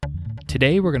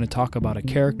Today we're going to talk about a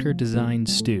character design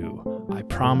stew. I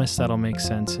promise that'll make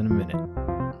sense in a minute.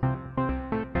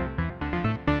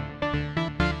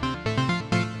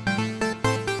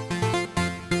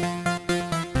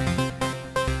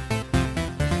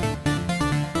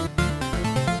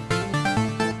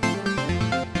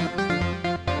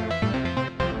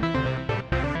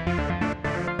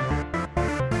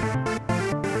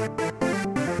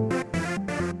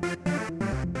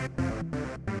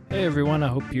 Hey everyone, I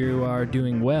hope you are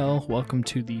doing well. Welcome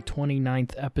to the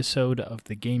 29th episode of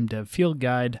the Game Dev Field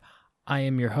Guide. I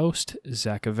am your host,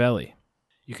 Zachavelli.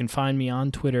 You can find me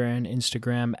on Twitter and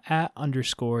Instagram at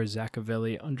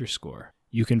 _Zachavelli_.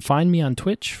 You can find me on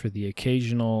Twitch for the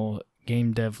occasional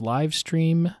Game Dev live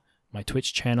stream. My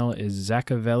Twitch channel is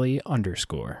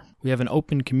Zachavelli_. We have an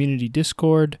open community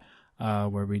Discord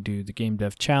where we do the Game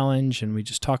Dev Challenge, and we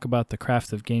just talk about the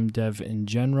craft of game dev in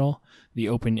general. The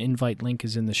open invite link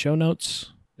is in the show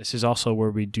notes. This is also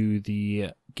where we do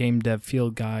the Game Dev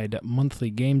Field Guide monthly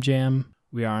game jam.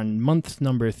 We are on month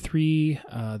number 3.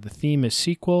 The theme is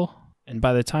sequel, and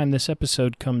by the time this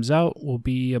episode comes out, we'll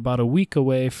be about a week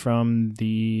away from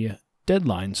the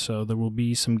deadline, so there will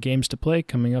be some games to play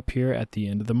coming up here at the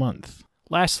end of the month.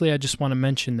 Lastly, I just want to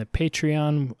mention the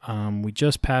Patreon. We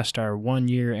just passed our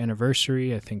 1-year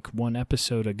anniversary, I think 1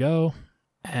 episode ago,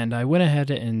 and I went ahead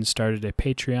and started a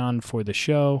Patreon for the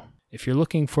show. If you're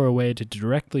looking for a way to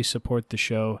directly support the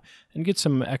show and get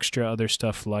some extra other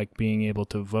stuff like being able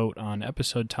to vote on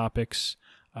episode topics,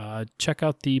 check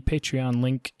out the Patreon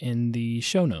link in the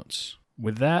show notes.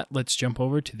 With that, let's jump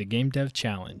over to the Game Dev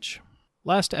Challenge.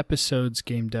 Last episode's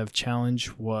Game Dev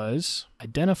Challenge was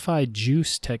identify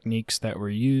juice techniques that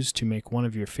were used to make one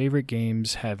of your favorite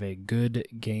games have a good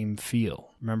game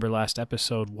feel. Remember, last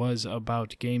episode was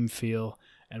about game feel,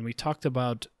 and we talked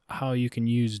about how you can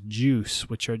use juice,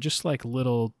 which are just like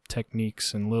little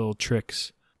techniques and little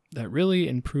tricks that really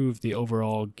improve the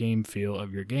overall game feel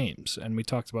of your games. And we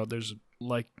talked about there's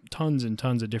like tons and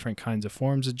tons of different kinds of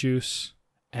forms of juice.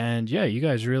 And yeah, you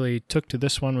guys really took to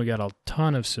this one. We got a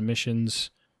ton of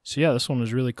submissions. So yeah, this one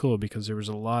was really cool because there was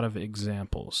a lot of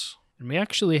examples. And we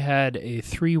actually had a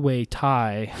 3-way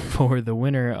tie for the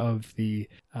winner of the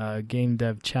Game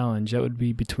Dev Challenge. That would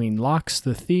be between Lox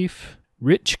the Thief,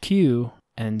 Rich Q,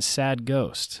 and Sad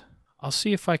Ghost. I'll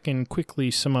see if I can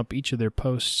quickly sum up each of their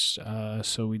posts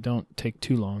so we don't take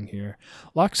too long here.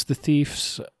 Lox the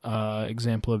Thief's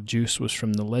example of juice was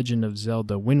from The Legend of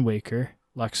Zelda Wind Waker.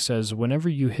 Lox says, whenever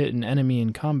you hit an enemy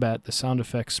in combat, the sound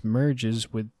effects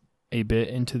merges with a bit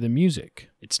into the music.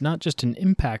 It's not just an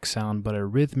impact sound, but a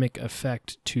rhythmic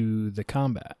effect to the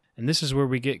combat. And this is where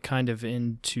we get kind of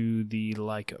into the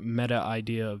like meta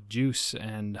idea of juice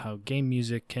and how game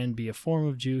music can be a form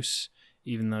of juice,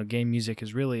 even though game music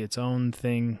is really its own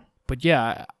thing. But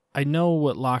yeah, I know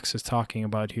what Lox is talking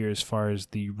about here as far as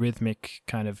the rhythmic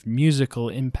kind of musical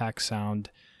impact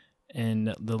sound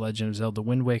in The Legend of Zelda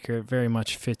Wind Waker. It very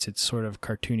much fits its sort of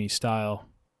cartoony style.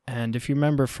 And if you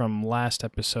remember from last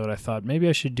episode, I thought maybe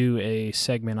I should do a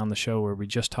segment on the show where we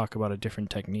just talk about a different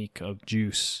technique of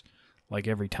juice, like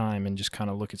every time, and just kind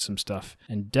of look at some stuff.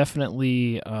 And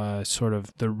definitely sort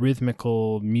of the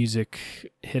rhythmical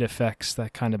music hit effects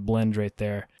that kind of blend right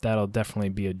there. That'll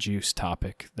definitely be a juice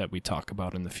topic that we talk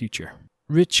about in the future.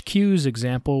 Rich Q's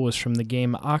example was from the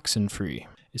game Oxenfree.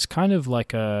 It's kind of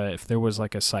like if there was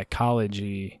like a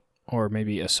psychology or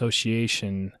maybe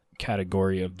association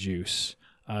category of juice.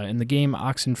 In the game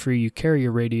Oxenfree, you carry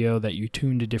a radio that you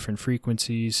tune to different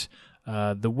frequencies.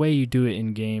 The way you do it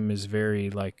in-game is very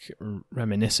like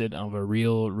reminiscent of a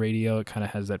real radio. It kind of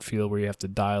has that feel where you have to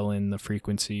dial in the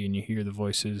frequency and you hear the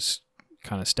voices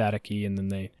kind of staticky and then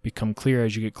they become clear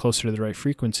as you get closer to the right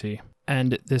frequency.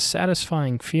 And this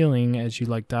satisfying feeling as you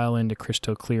like dial into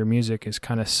crystal clear music is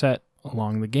kind of set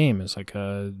along the game as like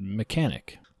a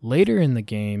mechanic. Later in the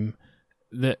game,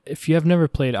 if you have never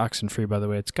played Oxenfree, by the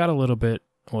way, it's got a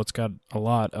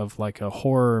lot of like a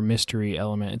horror mystery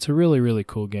element. It's a really, really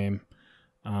cool game.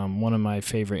 One of my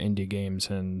favorite indie games,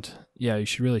 and yeah, you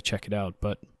should really check it out.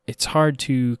 But it's hard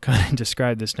to kind of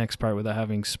describe this next part without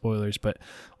having spoilers, but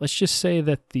let's just say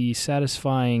that the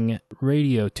satisfying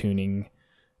radio tuning,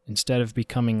 instead of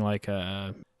becoming like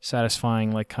a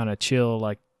satisfying, like kind of chill,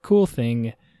 like cool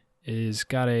thing, is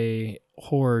got a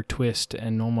horror twist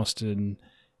and almost an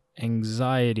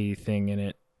anxiety thing in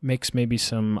it. Makes maybe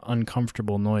some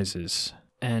uncomfortable noises.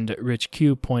 And Rich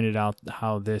Q pointed out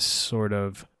how this sort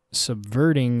of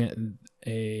subverting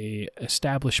a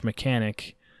established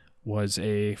mechanic was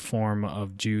a form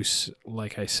of juice,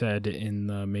 like I said, in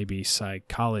the maybe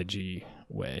psychology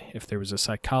way. If there was a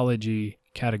psychology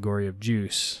category of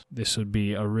juice, this would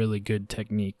be a really good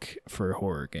technique for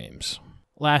horror games.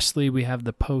 Lastly, we have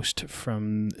the post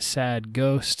from Sad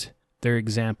Ghost. Their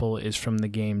example is from the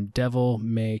game Devil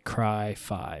May Cry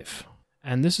 5.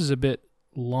 And this is a bit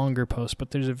longer post,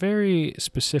 but there's a very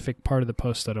specific part of the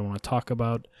post that I want to talk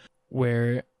about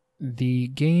where the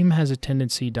game has a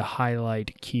tendency to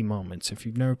highlight key moments. If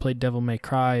you've never played Devil May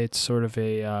Cry, it's sort of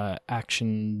a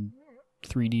action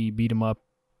 3D beat 'em up,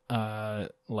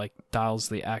 like dials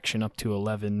the action up to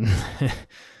 11.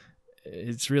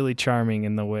 It's really charming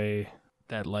in the way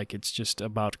that like it's just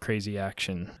about crazy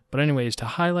action. But anyways, to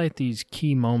highlight these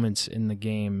key moments in the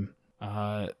game,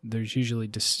 there's usually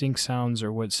distinct sounds,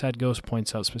 or what Sad Ghost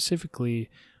points out specifically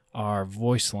are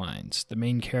voice lines. The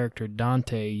main character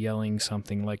Dante yelling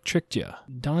something like "tricked ya."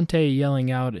 Dante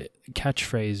yelling out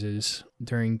catchphrases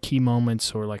during key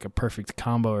moments or like a perfect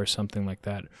combo or something like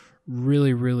that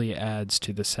really adds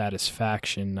to the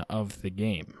satisfaction of the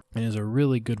game and is a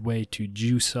really good way to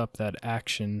juice up that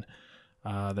action,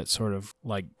 that sort of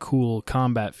like cool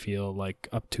combat feel, like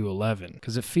up to 11,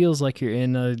 because it feels like you're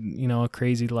in a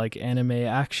crazy like anime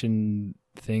action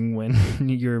thing when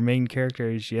your main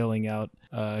character is yelling out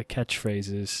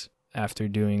catchphrases after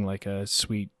doing like a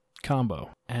sweet combo.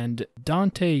 And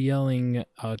Dante yelling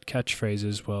out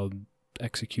catchphrases while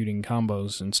executing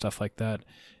combos and stuff like that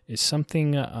is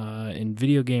something in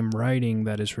video game writing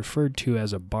that is referred to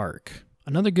as a bark.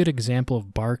 Another good example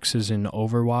of barks is in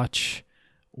Overwatch,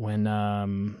 when I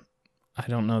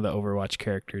don't know the Overwatch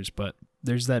characters, but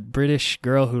there's that British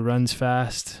girl who runs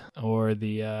fast, or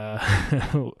the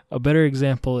a better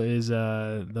example is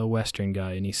the Western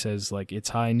guy, and he says like it's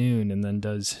high noon and then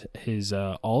does his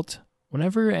alt.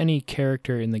 Whenever any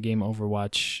character in the game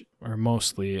Overwatch, or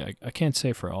mostly, I can't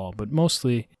say for all, but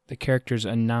mostly the characters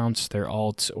announce their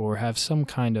alt or have some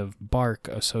kind of bark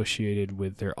associated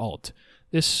with their alt.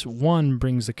 This one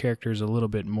brings the characters a little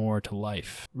bit more to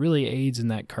life. Really aids in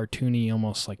that cartoony,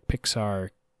 almost like Pixar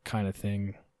kind of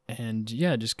thing. And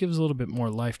yeah, just gives a little bit more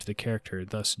life to the character,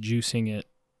 thus juicing it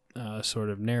sort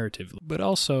of narratively. But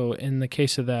also, in the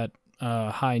case of that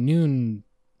high noon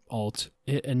alt,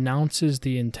 it announces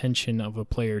the intention of a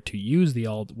player to use the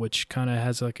alt, which kind of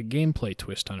has like a gameplay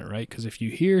twist on it, right? Because if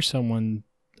you hear someone,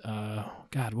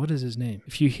 God, what is his name?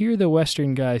 If you hear the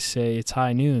Western guy say it's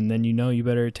high noon, then you know you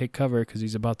better take cover because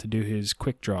he's about to do his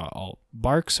quick draw alt.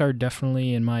 Barks are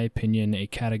definitely, in my opinion, a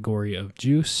category of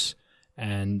juice,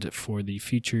 and for the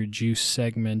future juice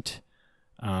segment,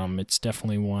 it's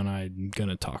definitely one I'm going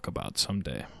to talk about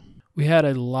someday. We had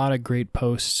a lot of great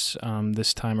posts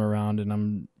this time around,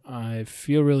 and I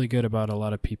feel really good about a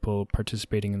lot of people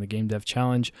participating in the Game Dev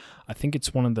Challenge. I think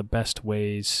it's one of the best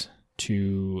ways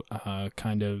to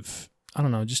kind of, I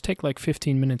don't know, just take like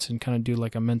 15 minutes and kind of do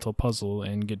like a mental puzzle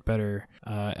and get better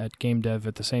at game dev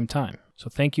at the same time. So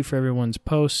thank you for everyone's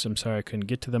posts. I'm sorry I couldn't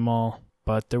get to them all,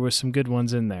 but there were some good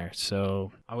ones in there.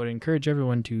 So I would encourage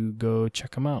everyone to go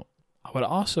check them out. I would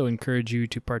also encourage you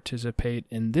to participate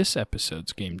in this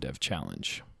episode's Game Dev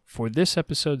Challenge. For this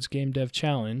episode's Game Dev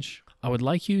Challenge, I would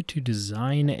like you to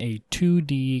design a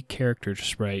 2D character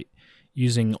sprite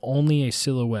using only a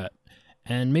silhouette.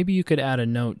 And maybe you could add a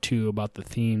note too about the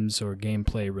themes or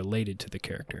gameplay related to the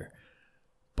character.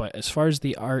 But as far as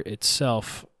the art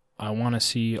itself, I want to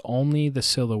see only the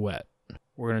silhouette.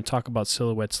 We're going to talk about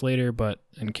silhouettes later, but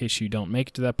in case you don't make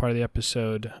it to that part of the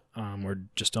episode, or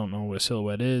just don't know what a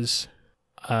silhouette is,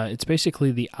 it's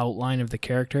basically the outline of the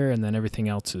character, and then everything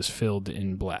else is filled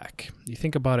in black. You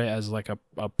think about it as like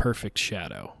a perfect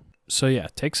shadow. So yeah,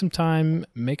 take some time,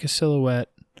 make a silhouette,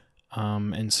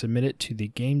 and submit it to the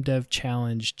Game Dev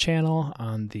Challenge channel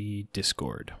on the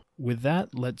Discord. With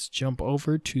that, let's jump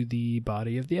over to the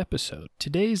body of the episode.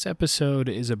 Today's episode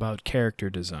is about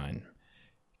character design.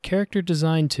 Character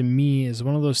design to me is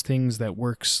one of those things that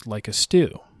works like a stew.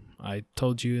 I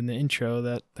told you in the intro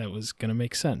that was going to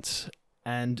make sense.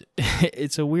 And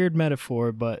it's a weird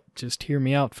metaphor, but just hear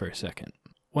me out for a second.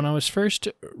 When I was first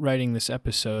writing this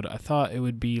episode, I thought it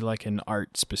would be like an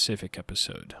art-specific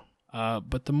episode.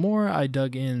 But the more I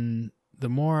dug in, the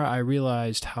more I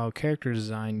realized how character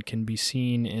design can be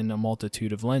seen in a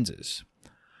multitude of lenses.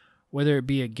 Whether it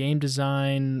be a game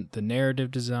design, the narrative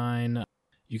design,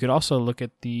 you could also look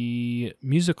at the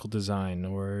musical design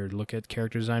or look at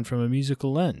character design from a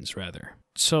musical lens, rather.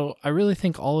 So I really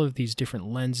think all of these different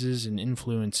lenses and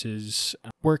influences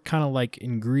work kind of like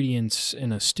ingredients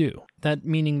in a stew. That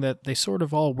meaning that they sort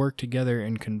of all work together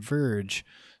and converge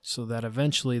so that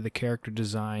eventually the character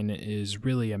design is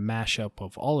really a mashup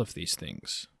of all of these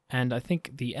things. And I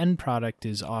think the end product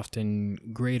is often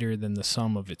greater than the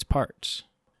sum of its parts.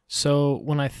 So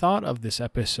when I thought of this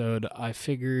episode, I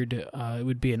figured it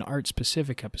would be an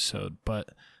art-specific episode, but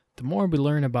the more we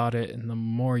learn about it and the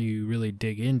more you really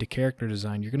dig into character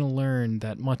design, you're going to learn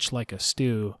that much like a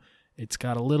stew, it's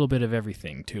got a little bit of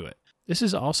everything to it. This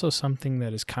is also something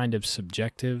that is kind of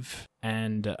subjective,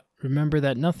 and remember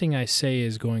that nothing I say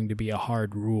is going to be a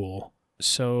hard rule.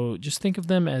 So just think of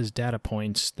them as data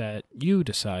points that you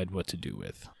decide what to do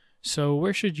with. So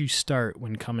where should you start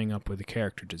when coming up with a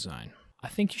character design? I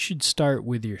think you should start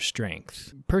with your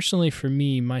strength. Personally, for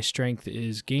me, my strength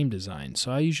is game design,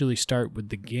 so I usually start with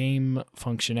the game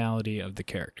functionality of the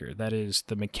character. That is,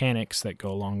 the mechanics that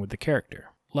go along with the character.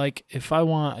 Like, if I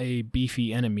want a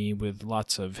beefy enemy with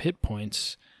lots of hit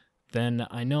points, then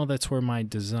I know that's where my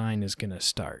design is going to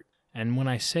start. And when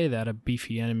I say that, a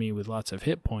beefy enemy with lots of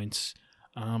hit points,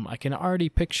 I can already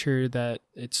picture that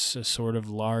it's a sort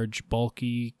of large,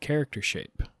 bulky character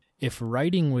shape. If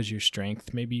writing was your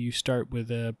strength, maybe you start with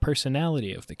the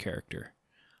personality of the character,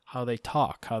 how they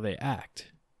talk, how they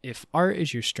act. If art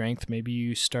is your strength, maybe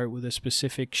you start with a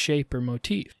specific shape or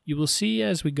motif. You will see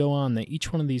as we go on that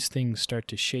each one of these things start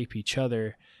to shape each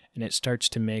other, and it starts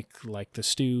to make like the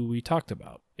stew we talked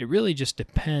about. It really just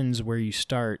depends where you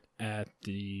start at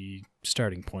the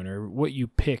starting point, or what you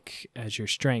pick as your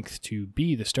strength to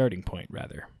be the starting point,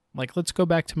 rather. Like, let's go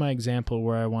back to my example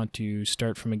where I want to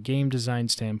start from a game design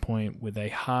standpoint with a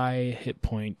high hit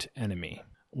point enemy.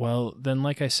 Well, then,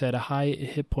 like I said, a high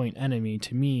hit point enemy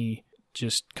to me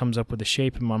just comes up with a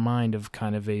shape in my mind of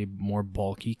kind of a more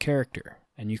bulky character.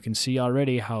 And you can see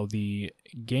already how the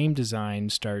game design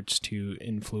starts to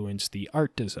influence the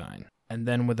art design. And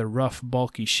then with a rough,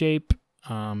 bulky shape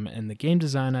and the game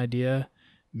design idea,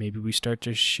 maybe we start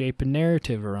to shape a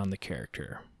narrative around the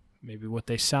character. Maybe what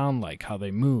they sound like, how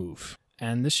they move.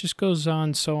 And this just goes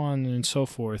on and so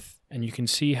forth. And you can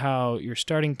see how your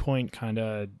starting point kind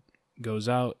of goes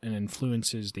out and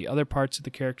influences the other parts of the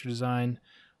character design,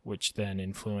 which then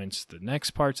influence the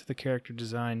next parts of the character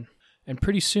design. And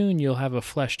pretty soon you'll have a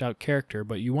fleshed out character,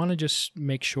 but you want to just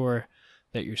make sure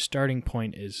that your starting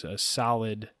point is a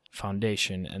solid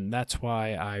foundation, and that's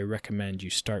why I recommend you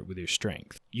start with your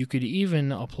strength. You could even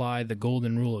apply the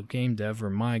golden rule of game dev, or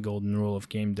my golden rule of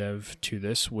game dev, to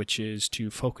this, which is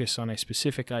to focus on a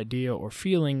specific idea or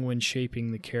feeling when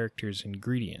shaping the character's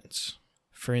ingredients.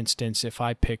 For instance, if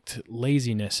I picked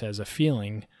laziness as a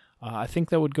feeling, I think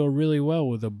that would go really well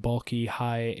with a bulky,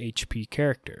 high HP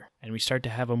character, and we start to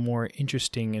have a more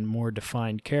interesting and more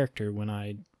defined character when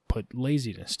I put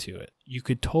laziness to it. You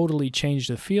could totally change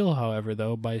the feel, however,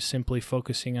 though, by simply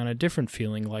focusing on a different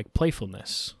feeling like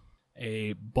playfulness.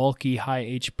 A bulky, high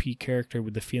HP character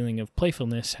with the feeling of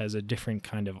playfulness has a different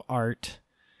kind of art,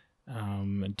 a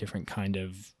different kind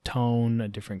of tone, a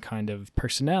different kind of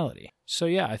personality. So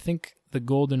yeah, I think the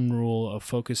golden rule of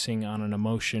focusing on an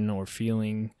emotion or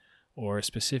feeling or a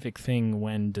specific thing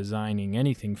when designing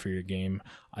anything for your game,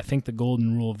 I think the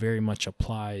golden rule very much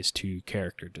applies to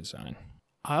character design.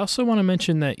 I also want to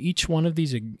mention that each one of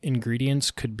these ingredients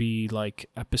could be like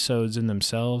episodes in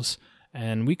themselves,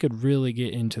 and we could really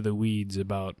get into the weeds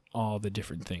about all the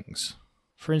different things.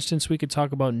 For instance, we could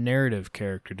talk about narrative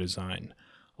character design.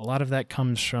 A lot of that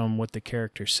comes from what the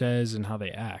character says and how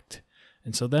they act.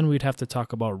 And so then we'd have to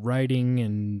talk about writing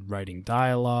and writing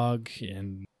dialogue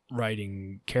and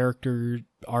writing character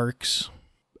arcs.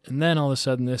 And then all of a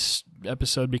sudden this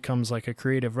episode becomes like a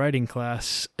creative writing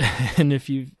class. And if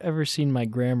you've ever seen my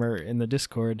grammar in the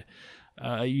Discord,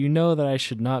 you know that I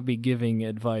should not be giving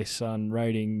advice on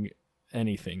writing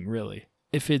anything, really.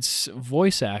 If it's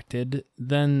voice acted,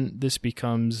 then this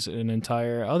becomes an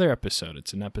entire other episode.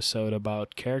 It's an episode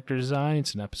about character design,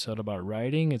 it's an episode about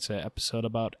writing, it's an episode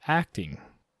about acting.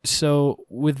 So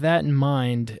with that in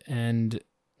mind, and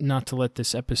not to let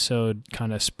this episode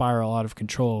kind of spiral out of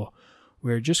control,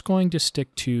 we're just going to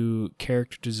stick to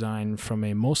character design from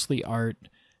a mostly art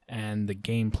and the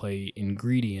gameplay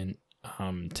ingredient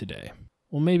today.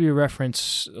 We'll maybe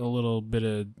reference a little bit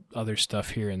of other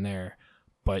stuff here and there,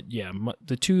 but yeah,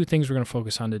 the two things we're going to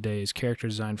focus on today is character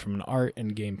design from an art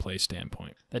and gameplay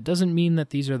standpoint. That doesn't mean that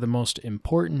these are the most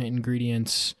important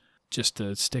ingredients, just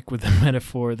to stick with the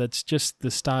metaphor. That's just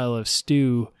the style of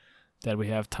stew that we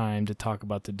have time to talk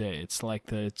about today. It's like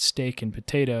the steak and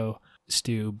potato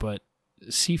stew, but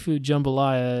seafood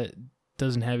jambalaya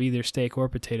doesn't have either steak or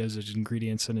potatoes as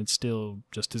ingredients, and it's still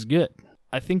just as good.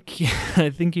 I think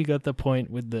you got the point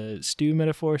with the stew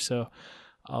metaphor, so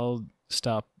I'll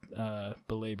stop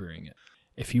belaboring it.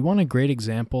 If you want a great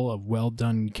example of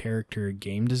well-done character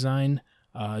game design,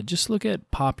 just look at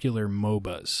popular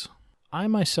MOBAs. I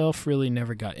myself really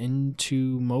never got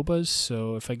into MOBAs,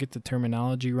 so if I get the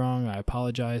terminology wrong, I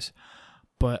apologize.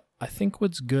 But I think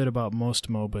what's good about most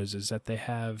MOBAs is that they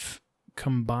have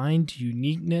combined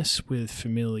uniqueness with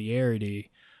familiarity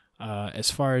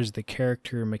as far as the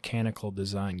character mechanical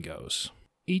design goes.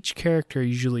 Each character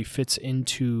usually fits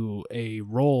into a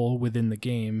role within the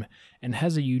game and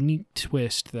has a unique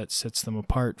twist that sets them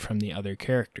apart from the other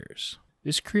characters.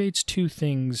 This creates two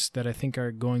things that I think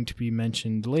are going to be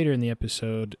mentioned later in the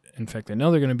episode. In fact, I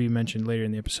know they're going to be mentioned later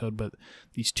in the episode, but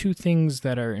these two things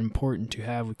that are important to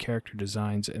have with character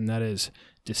designs, and that is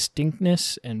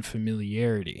distinctness and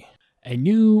familiarity. A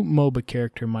new MOBA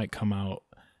character might come out,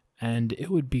 and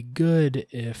it would be good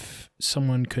if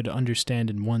someone could understand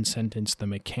in one sentence the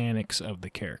mechanics of the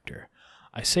character.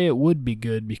 I say it would be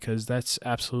good because that's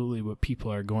absolutely what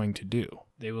people are going to do.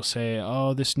 They will say,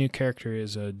 oh, this new character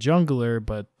is a jungler,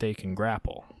 but they can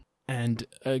grapple. And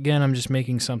again, I'm just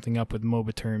making something up with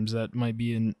MOBA terms. That might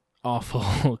be an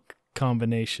awful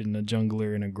combination, a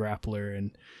jungler and a grappler,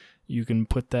 and you can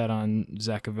put that on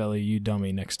Zackavelli, you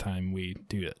dummy, next time we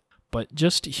do it. But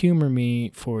just humor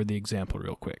me for the example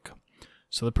real quick.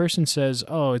 So the person says,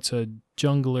 oh, it's a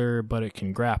jungler, but it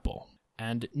can grapple.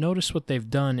 And notice what they've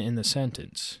done in the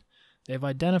sentence. They've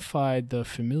identified the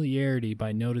familiarity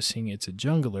by noticing it's a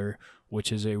jungler,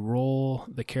 which is a role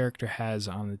the character has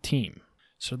on the team.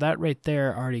 So that right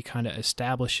there already kind of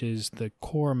establishes the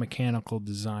core mechanical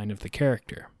design of the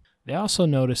character. They also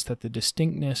notice that the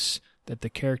distinctness that the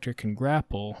character can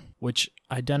grapple, which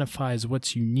identifies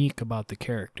what's unique about the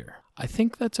character. I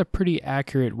think that's a pretty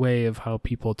accurate way of how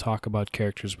people talk about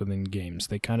characters within games.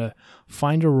 They kind of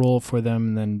find a role for them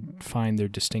and then find their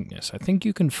distinctness. I think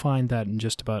you can find that in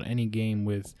just about any game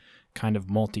with kind of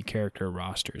multi-character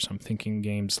rosters. I'm thinking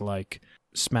games like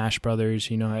Smash Brothers,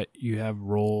 you have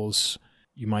roles.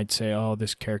 You might say, oh,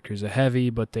 this character's a heavy,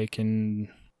 but they can,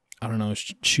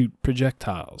 shoot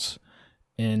projectiles.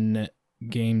 In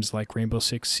games like Rainbow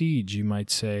Six Siege, you might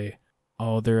say,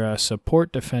 oh, they're a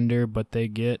support defender, but they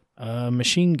get a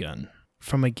machine gun.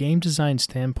 From a game design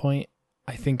standpoint,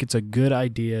 I think it's a good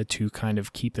idea to kind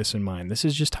of keep this in mind. This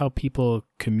is just how people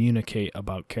communicate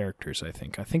about characters, I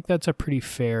think. I think that's a pretty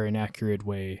fair and accurate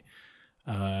way,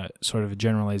 sort of a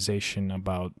generalization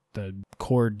about the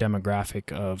core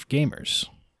demographic of gamers.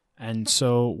 And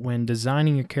so when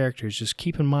designing your characters, just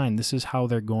keep in mind this is how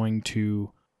they're going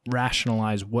to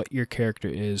rationalize what your character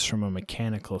is from a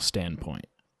mechanical standpoint.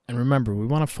 And remember, we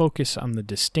want to focus on the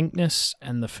distinctness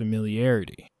and the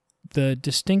familiarity. The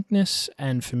distinctness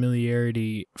and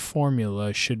familiarity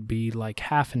formula should be like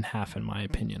half and half, in my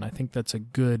opinion. I think that's a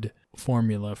good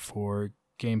formula for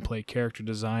gameplay character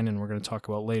design, and we're going to talk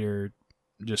about later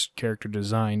just character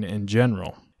design in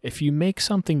general. If you make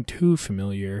something too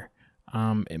familiar,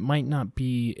 it might not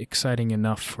be exciting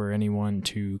enough for anyone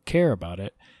to care about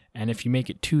it. And if you make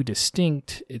it too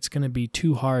distinct, it's going to be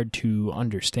too hard to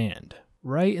understand.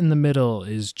 Right in the middle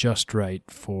is just right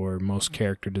for most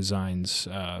character designs,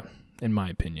 in my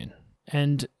opinion.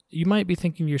 And you might be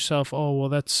thinking to yourself, oh, well,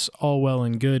 that's all well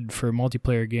and good for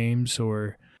multiplayer games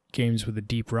or games with a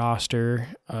deep roster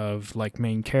of like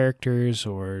main characters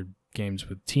or games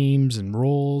with teams and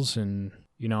roles. And,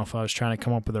 if I was trying to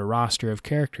come up with a roster of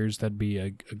characters, that'd be a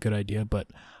good idea. But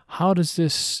how does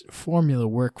this formula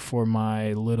work for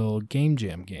my little Game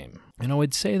Jam game? And I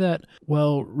would say that,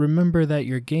 well, remember that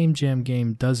your Game Jam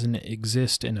game doesn't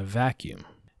exist in a vacuum.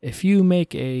 If you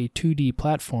make a 2D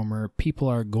platformer, people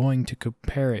are going to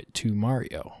compare it to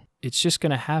Mario. It's just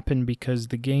going to happen because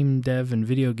the game dev and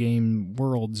video game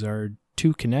worlds are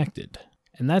too connected.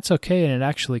 And that's okay, and it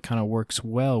actually kind of works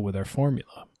well with our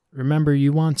formula. Remember,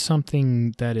 you want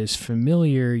something that is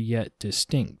familiar yet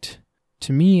distinct.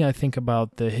 To me, I think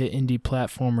about the hit indie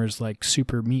platformers like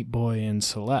Super Meat Boy and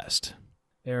Celeste.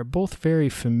 They are both very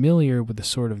familiar with the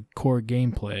sort of core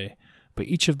gameplay, but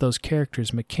each of those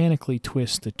characters mechanically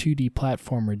twists the 2D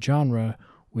platformer genre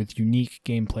with unique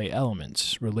gameplay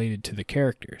elements related to the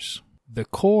characters. The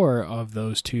core of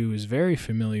those two is very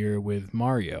familiar with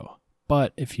Mario,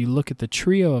 but if you look at the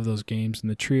trio of those games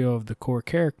and the trio of the core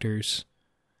characters,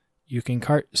 you can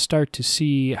start to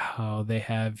see how they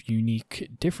have unique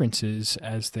differences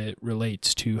as that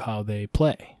relates to how they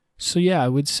play. So yeah, I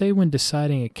would say when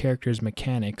deciding a character's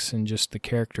mechanics and just the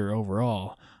character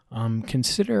overall,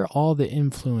 consider all the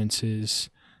influences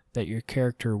that your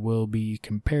character will be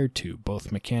compared to,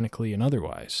 both mechanically and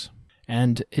otherwise.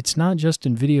 And it's not just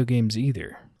in video games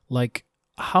either. Like,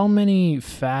 how many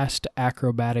fast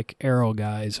acrobatic arrow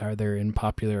guys are there in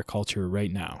popular culture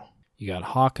right now? You got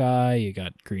Hawkeye, you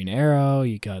got Green Arrow,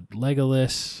 you got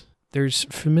Legolas. There's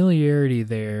familiarity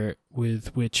there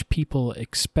with which people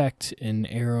expect an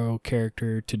Arrow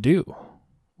character to do,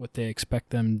 what they expect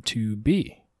them to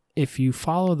be. if you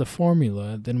follow the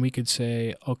formula, then we could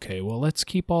say, okay, well, let's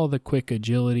keep all the quick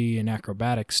agility and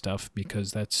acrobatic stuff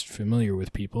because that's familiar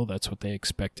with people. That's what they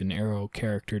expect an arrow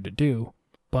character to do.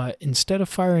 But instead of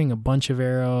firing a bunch of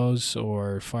arrows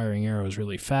or firing arrows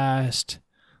really fast,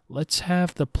 let's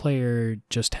have the player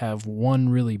just have one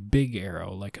really big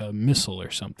arrow, like a missile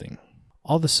or something.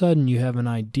 All of a sudden, you have an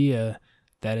idea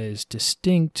that is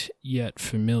distinct yet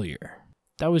familiar.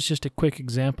 That was just a quick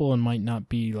example and might not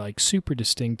be like super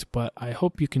distinct, but I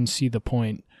hope you can see the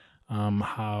point,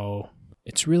 how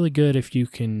it's really good if you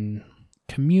can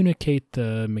communicate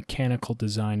the mechanical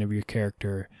design of your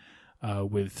character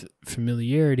with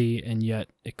familiarity and yet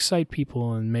excite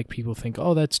people and make people think,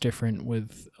 oh, that's different,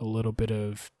 with a little bit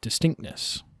of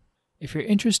distinctness. If you're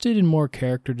interested in more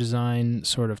character design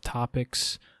sort of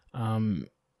topics,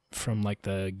 from like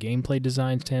the gameplay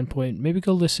design standpoint, maybe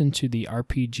go listen to the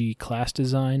RPG class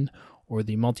design or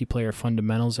the multiplayer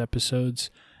fundamentals episodes,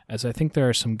 as I think there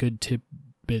are some good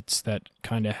tidbits that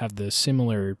kind of have the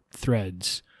similar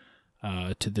threads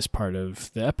to this part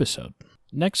of the episode.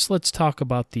 Next, let's talk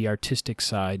about the artistic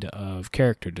side of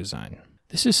character design.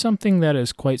 This is something that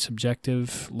is quite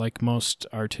subjective, like most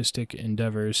artistic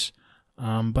endeavors,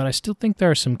 but I still think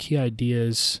there are some key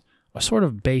ideas, a sort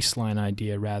of baseline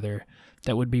idea rather,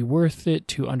 that would be worth it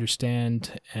to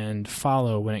understand and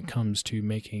follow when it comes to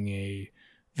making a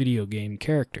video game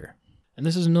character. And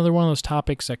this is another one of those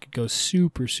topics that could go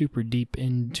super, super deep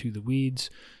into the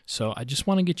weeds, so I just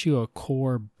want to get you a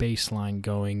core baseline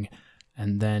going,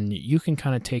 and then you can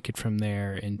kind of take it from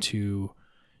there into,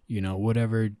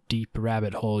 whatever deep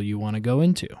rabbit hole you want to go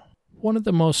into. One of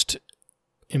the most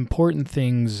important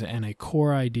things and a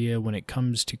core idea when it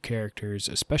comes to characters,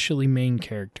 especially main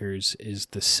characters, is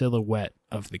the silhouette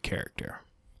of the character.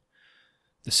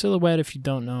 The silhouette, if you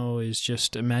don't know, is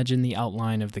just imagine the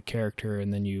outline of the character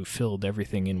and then you filled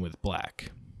everything in with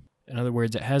black. In other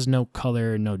words, it has no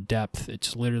color, no depth.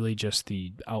 It's literally just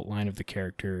the outline of the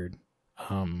character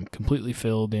completely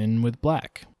filled in with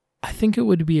black. I think it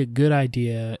would be a good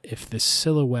idea if the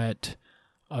silhouette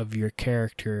of your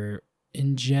character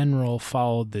in general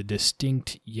followed the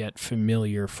distinct yet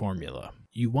familiar formula.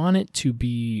 You want it to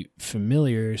be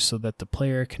familiar so that the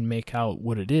player can make out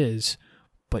what it is,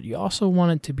 but you also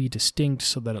want it to be distinct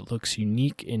so that it looks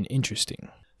unique and interesting.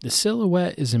 The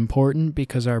silhouette is important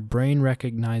because our brain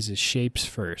recognizes shapes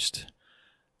first.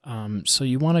 So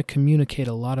you want to communicate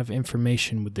a lot of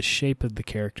information with the shape of the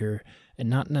character and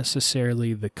not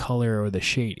necessarily the color or the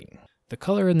shading. The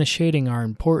color and the shading are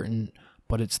important,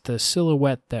 but it's the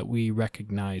silhouette that we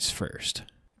recognize first.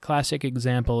 Classic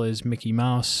example is Mickey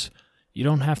Mouse. You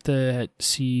don't have to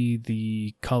see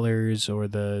the colors or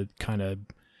the kind of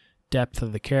depth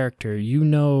of the character. You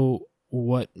know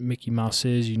what Mickey Mouse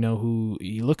is, you know who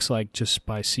he looks like just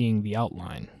by seeing the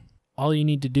outline. All you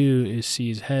need to do is see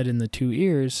his head and the two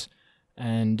ears,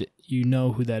 and you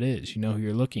know who that is. You know who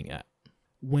you're looking at.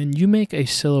 When you make a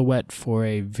silhouette for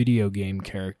a video game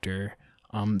character,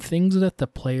 things that the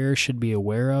player should be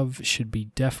aware of should be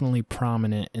definitely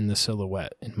prominent in the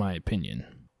silhouette, in my opinion.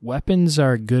 Weapons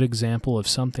are a good example of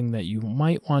something that you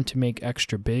might want to make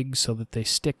extra big so that they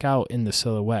stick out in the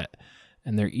silhouette,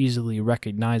 and they're easily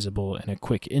recognizable in a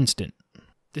quick instant.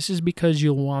 This is because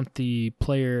you'll want the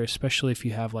player, especially if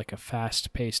you have like a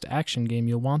fast-paced action game,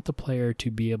 you'll want the player to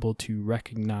be able to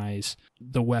recognize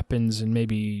the weapons and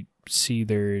maybe see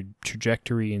their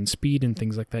trajectory and speed and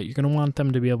things like that. You're going to want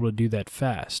them to be able to do that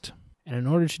fast. And in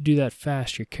order to do that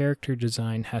fast, your character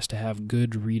design has to have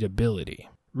good readability.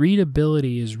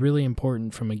 Readability is really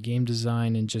important from a game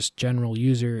design and just general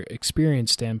user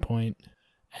experience standpoint.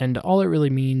 And all it really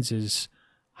means is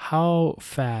how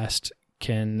fast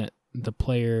can the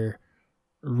player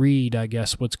read, I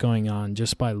guess, what's going on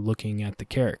just by looking at the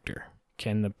character.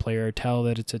 Can the player tell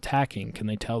that it's attacking? Can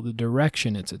they tell the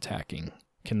direction it's attacking?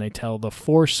 Can they tell the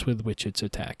force with which it's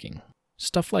attacking?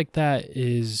 Stuff like that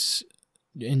is,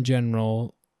 in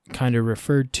general, kind of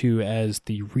referred to as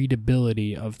the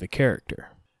readability of the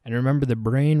character. And remember, the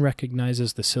brain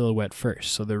recognizes the silhouette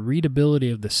first, so the readability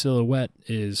of the silhouette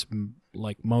is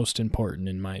like most important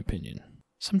in my opinion.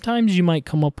 Sometimes you might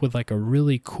come up with like a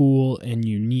really cool and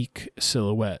unique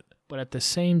silhouette, but at the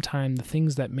same time, the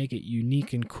things that make it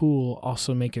unique and cool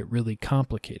also make it really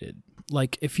complicated.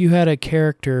 Like if you had a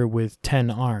character with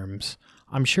 10 arms,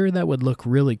 I'm sure that would look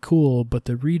really cool, but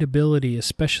the readability,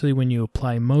 especially when you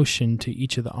apply motion to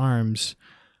each of the arms,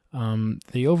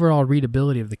 the overall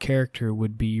readability of the character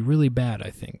would be really bad, I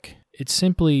think. It's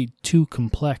simply too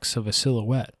complex of a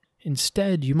silhouette.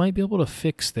 Instead, you might be able to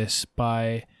fix this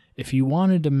by, if you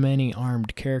wanted a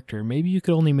many-armed character, maybe you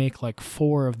could only make like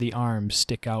 4 of the arms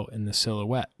stick out in the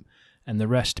silhouette. and the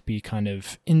rest be kind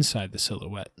of inside the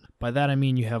silhouette. By that I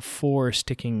mean you have 4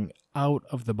 sticking out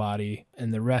of the body,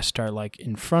 and the rest are like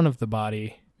in front of the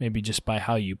body, maybe just by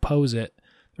how you pose it.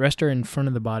 The rest are in front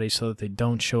of the body so that they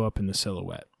don't show up in the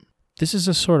silhouette. This is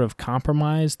a sort of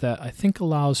compromise that I think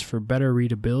allows for better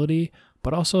readability,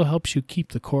 but also helps you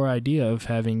keep the core idea of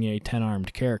having a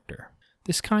 10-armed character.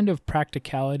 This kind of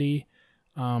practicality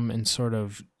and sort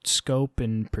of scope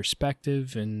and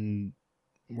perspective, and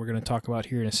we're going to talk about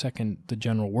here in a second the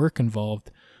general work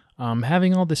involved,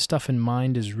 having all this stuff in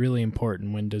mind is really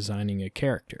important when designing a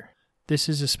character. This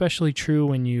is especially true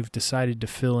when you've decided to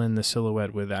fill in the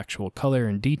silhouette with actual color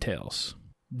and details.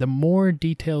 The more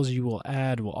details you will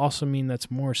add will also mean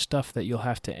that's more stuff that you'll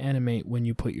have to animate when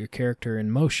you put your character in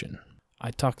motion.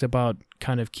 I talked about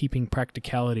kind of keeping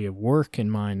practicality of work in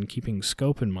mind, keeping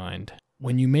scope in mind.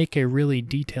 When you make a really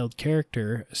detailed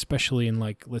character, especially in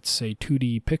like, let's say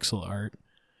 2D pixel art,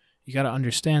 you got to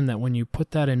understand that when you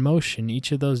put that in motion,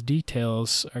 each of those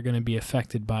details are going to be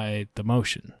affected by the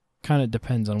motion. Kind of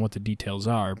depends on what the details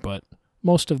are, but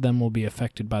most of them will be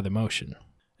affected by the motion.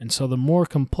 And so the more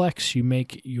complex you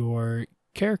make your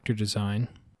character design,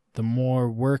 the more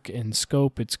work and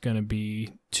scope it's going to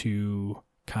be to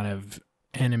kind of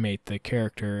animate the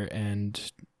character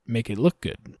and make it look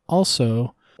good.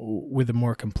 Also, with a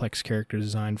more complex character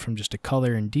design from just a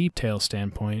color and detail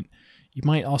standpoint, you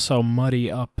might also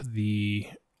muddy up the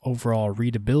overall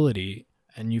readability,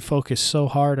 and you focus so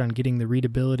hard on getting the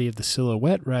readability of the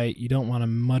silhouette right, you don't want to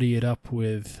muddy it up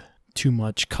with too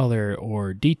much color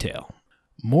or detail.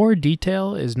 More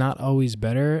detail is not always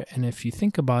better, and if you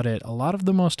think about it, a lot of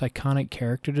the most iconic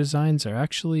character designs are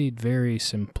actually very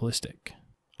simplistic.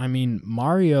 I mean,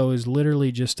 Mario is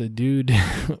literally just a dude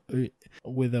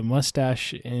with a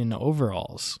mustache and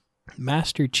overalls.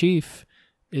 Master Chief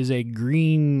is a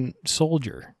green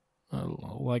soldier,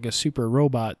 like a super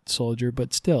robot soldier,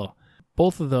 but still.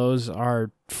 Both of those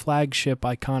are flagship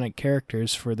iconic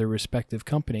characters for their respective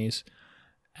companies,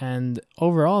 and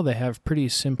overall they have pretty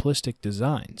simplistic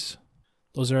designs.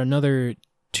 Those are another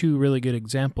 2 really good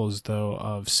examples, though,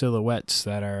 of silhouettes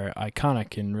that are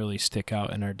iconic and really stick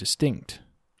out and are distinct.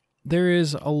 There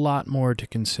is a lot more to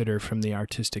consider from the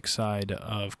artistic side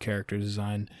of character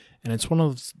design, and it's one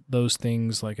of those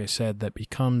things, like I said, that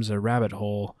becomes a rabbit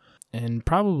hole, and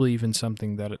probably even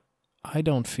something that I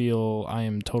don't feel I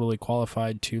am totally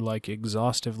qualified to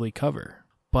exhaustively cover.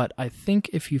 But I think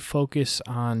if you focus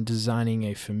on designing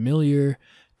a familiar,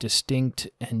 distinct,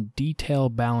 and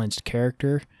detail-balanced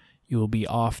character, you will be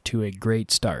off to a great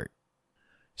start.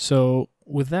 So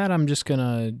with that, I'm just going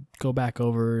to go back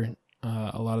over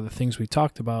a lot of the things we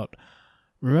talked about.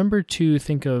 Remember to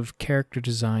think of character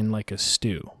design like a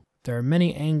stew. There are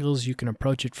many angles you can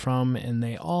approach it from, and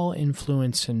they all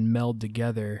influence and meld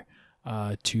together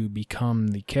to become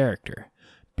the character.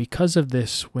 Because of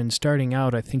this, when starting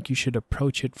out, I think you should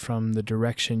approach it from the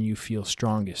direction you feel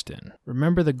strongest in.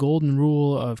 Remember the golden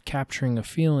rule of capturing a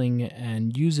feeling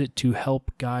and use it to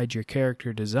help guide your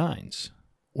character designs.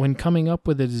 When coming up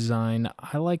with a design,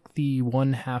 I like the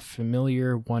 1/2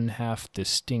 familiar, 1/2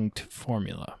 distinct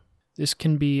formula. This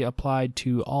can be applied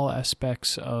to all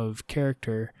aspects of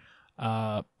character,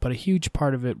 but a huge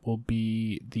part of it will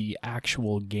be the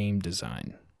actual game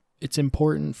design. It's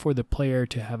important for the player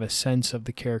to have a sense of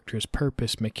the character's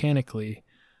purpose mechanically,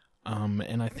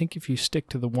 and I think if you stick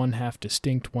to the 1/2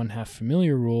 distinct, 1/2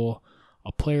 familiar rule,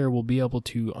 a player will be able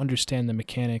to understand the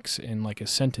mechanics in a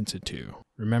sentence or 2.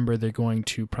 Remember, they're going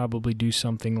to probably do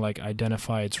something like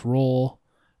identify its role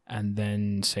and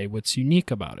then say what's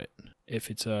unique about it. If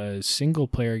it's a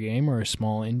single-player game or a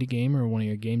small indie game or one of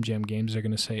your Game Jam games, they're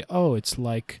going to say, oh, it's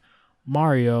like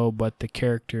Mario, but the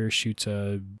character shoots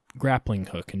a grappling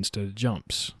hook instead of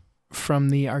jumps. From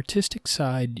the artistic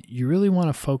side, you really want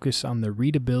to focus on the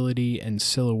readability and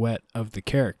silhouette of the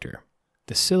character.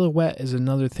 The silhouette is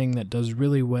another thing that does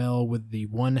really well with the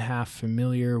 1/2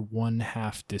 familiar,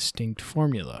 1/2 distinct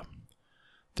formula.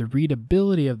 The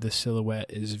readability of the silhouette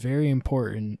is very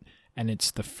important, and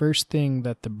it's the first thing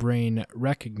that the brain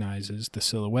recognizes, the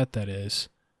silhouette that is.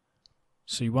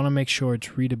 So you want to make sure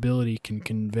its readability can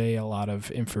convey a lot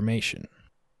of information.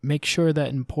 Make sure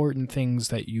that important things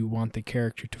that you want the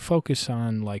character to focus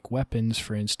on, like weapons,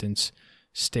 for instance,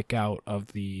 stick out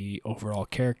of the overall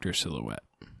character silhouette.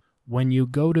 When you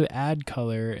go to add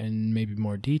color and maybe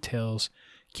more details,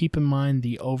 keep in mind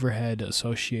the overhead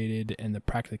associated and the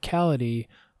practicality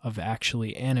of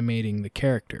actually animating the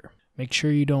character. Make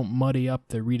sure you don't muddy up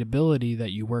the readability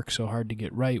that you work so hard to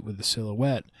get right with the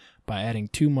silhouette by adding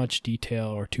too much detail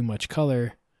or too much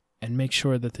color, and make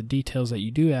sure that the details that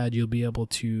you do add, you'll be able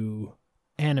to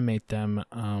animate them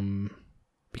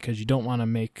because you don't want to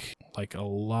make like a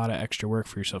lot of extra work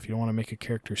for yourself. You don't want to make a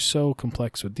character so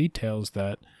complex with details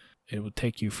that it will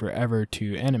take you forever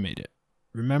to animate it.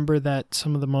 Remember that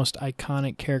some of the most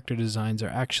iconic character designs are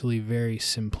actually very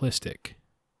simplistic.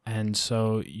 And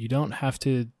so you don't have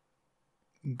to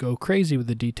go crazy with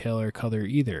the detail or color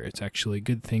either. It's actually a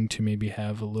good thing to maybe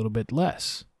have a little bit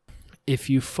less. If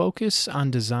you focus on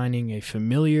designing a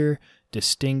familiar,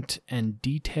 distinct, and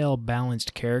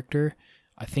detail-balanced character,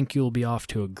 I think you'll be off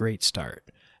to a great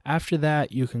start. After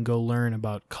that, you can go learn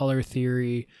about color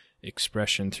theory,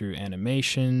 expression through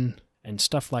animation, and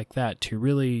stuff like that to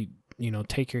really,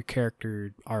 take your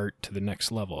character art to the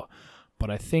next level. But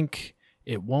I think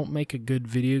it won't make a good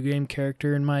video game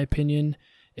character, in my opinion,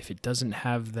 if it doesn't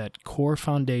have that core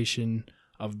foundation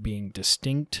of being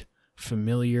distinct,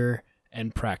 familiar,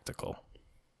 and practical.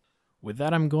 With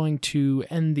that, I'm going to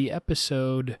end the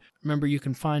episode. Remember, you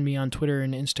can find me on Twitter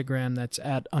and Instagram. That's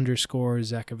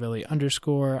 @_Zackavelli_.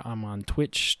 I'm on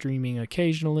Twitch streaming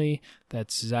occasionally.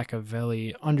 That's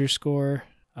Zackavelli_.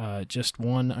 Just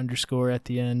one underscore at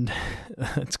the end.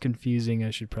 That's confusing.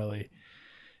 I should probably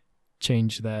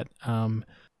change that.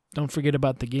 Don't forget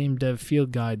about the Game Dev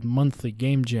Field Guide monthly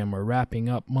game jam. We're wrapping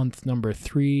up month number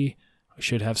 3. We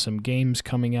should have some games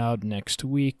coming out next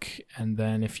week. And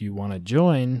then if you want to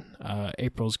join,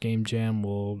 April's game jam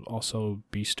will also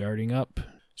be starting up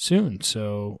soon.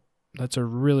 So that's a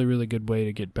really, really good way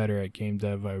to get better at game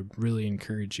dev. I would really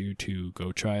encourage you to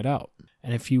go try it out.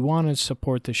 And if you want to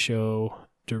support the show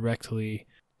directly,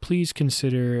 please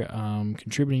consider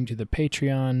contributing to the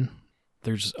Patreon.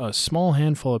 There's a small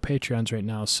handful of Patreons right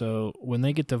now, so when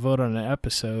they get to vote on an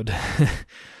episode,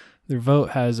 their vote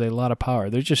has a lot of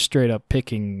power. They're just straight up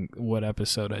picking what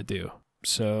episode I do.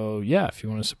 So yeah, if you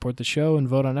want to support the show and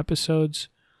vote on episodes,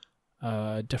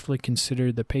 definitely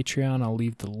consider the Patreon. I'll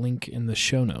leave the link in the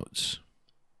show notes.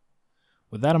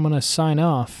 With that, I'm going to sign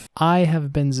off. I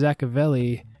have been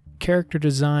Zackavelli. Character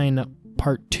Design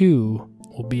Part 2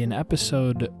 will be an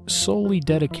episode solely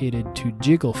dedicated to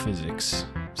jiggle physics.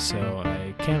 So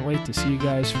I can't wait to see you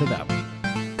guys for that one.